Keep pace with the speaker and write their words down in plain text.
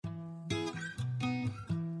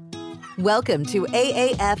Welcome to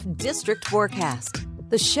AAF District Forecast,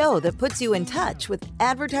 the show that puts you in touch with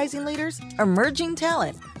advertising leaders, emerging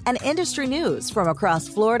talent, and industry news from across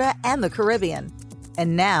Florida and the Caribbean.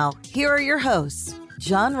 And now, here are your hosts,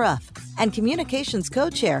 John Ruff and Communications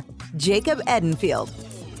Co-Chair, Jacob Edenfield.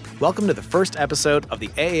 Welcome to the first episode of the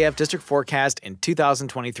AAF District Forecast in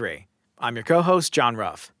 2023. I'm your co-host, John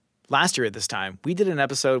Ruff. Last year at this time, we did an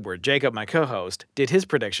episode where Jacob, my co-host, did his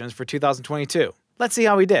predictions for 2022. Let's see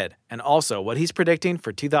how he did, and also what he's predicting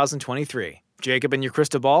for 2023. Jacob and your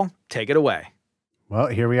crystal ball, take it away. Well,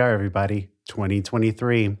 here we are, everybody,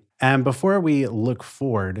 2023. And before we look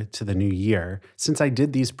forward to the new year, since I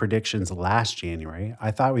did these predictions last January,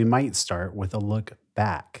 I thought we might start with a look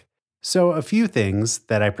back. So a few things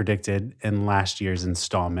that I predicted in last year's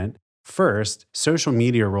installment. First, social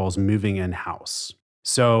media roles moving in-house.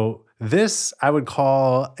 So this I would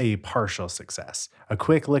call a partial success. A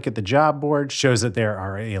quick look at the job board shows that there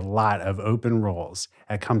are a lot of open roles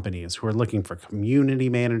at companies who are looking for community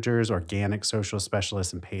managers, organic social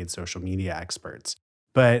specialists, and paid social media experts.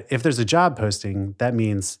 But if there's a job posting, that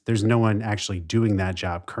means there's no one actually doing that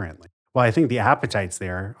job currently. While I think the appetite's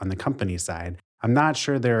there on the company side, I'm not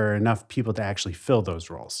sure there are enough people to actually fill those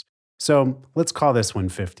roles. So let's call this one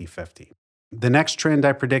 50-50. The next trend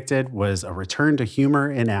I predicted was a return to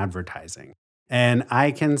humor in advertising. And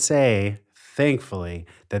I can say, thankfully,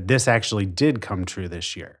 that this actually did come true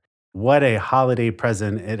this year. What a holiday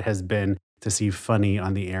present it has been to see funny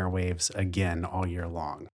on the airwaves again all year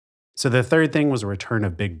long. So the third thing was a return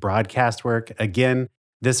of big broadcast work. Again,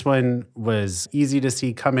 this one was easy to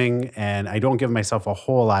see coming, and I don't give myself a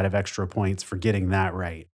whole lot of extra points for getting that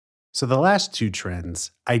right. So the last two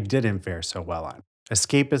trends I didn't fare so well on.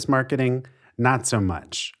 Escapist marketing, not so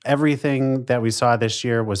much. Everything that we saw this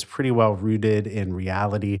year was pretty well rooted in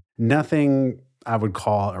reality. Nothing I would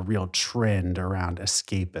call a real trend around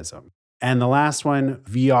escapism. And the last one,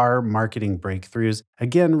 VR marketing breakthroughs,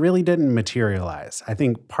 again, really didn't materialize. I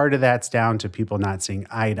think part of that's down to people not seeing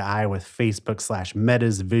eye to eye with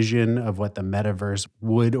Facebook/Meta's vision of what the metaverse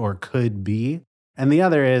would or could be. And the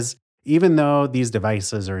other is, even though these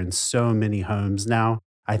devices are in so many homes now,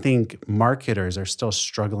 I think marketers are still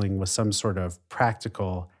struggling with some sort of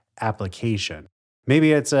practical application.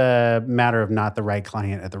 Maybe it's a matter of not the right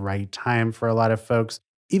client at the right time for a lot of folks.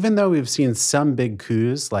 Even though we've seen some big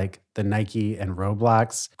coups like the Nike and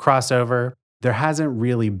Roblox crossover, there hasn't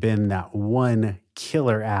really been that one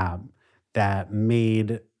killer app that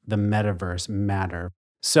made the metaverse matter.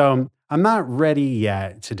 So I'm not ready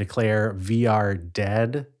yet to declare VR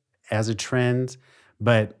dead as a trend,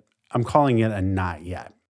 but I'm calling it a not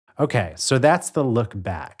yet. Okay, so that's the look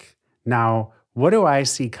back. Now, what do I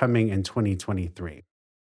see coming in 2023?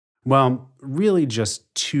 Well, really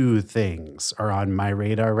just two things are on my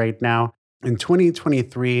radar right now. In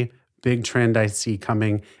 2023, big trend I see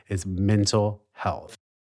coming is mental health.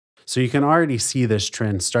 So you can already see this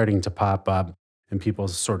trend starting to pop up in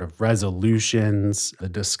people's sort of resolutions, the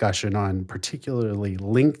discussion on particularly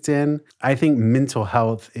LinkedIn. I think mental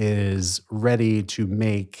health is ready to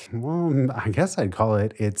make, well, I guess I'd call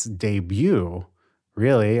it its debut,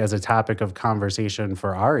 really, as a topic of conversation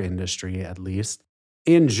for our industry, at least.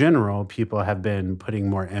 In general, people have been putting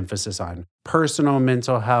more emphasis on personal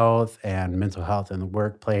mental health and mental health in the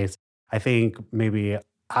workplace. I think maybe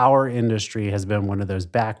our industry has been one of those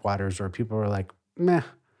backwaters where people are like, meh,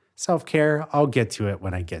 self-care, I'll get to it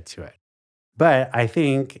when I get to it. But I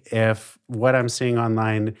think if what I'm seeing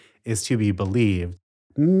online is to be believed,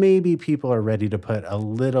 maybe people are ready to put a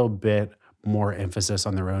little bit more emphasis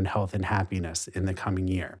on their own health and happiness in the coming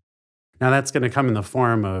year. Now, that's going to come in the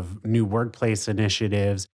form of new workplace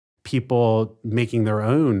initiatives, people making their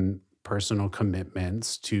own personal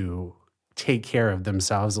commitments to take care of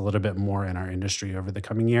themselves a little bit more in our industry over the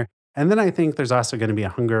coming year. And then I think there's also going to be a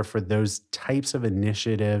hunger for those types of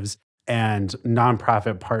initiatives and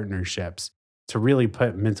nonprofit partnerships to really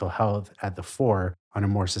put mental health at the fore on a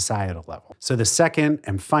more societal level. So the second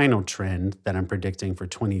and final trend that I'm predicting for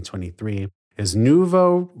 2023 is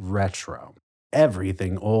nouveau retro.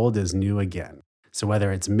 Everything old is new again. So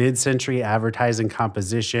whether it's mid-century advertising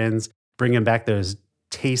compositions, bringing back those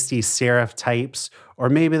tasty serif types, or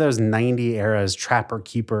maybe those 90 eras trapper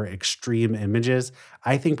keeper extreme images,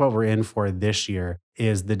 I think what we're in for this year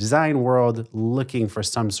is the design world looking for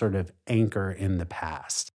some sort of anchor in the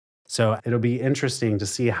past. So it'll be interesting to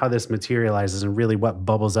see how this materializes and really what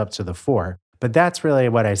bubbles up to the fore. But that's really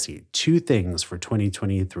what I see. Two things for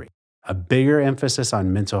 2023. A bigger emphasis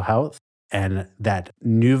on mental health and that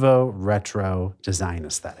nouveau retro design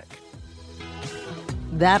aesthetic.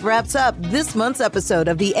 That wraps up this month's episode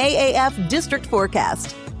of the AAF District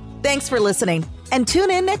Forecast. Thanks for listening. And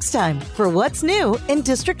tune in next time for what's new in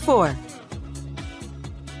District 4.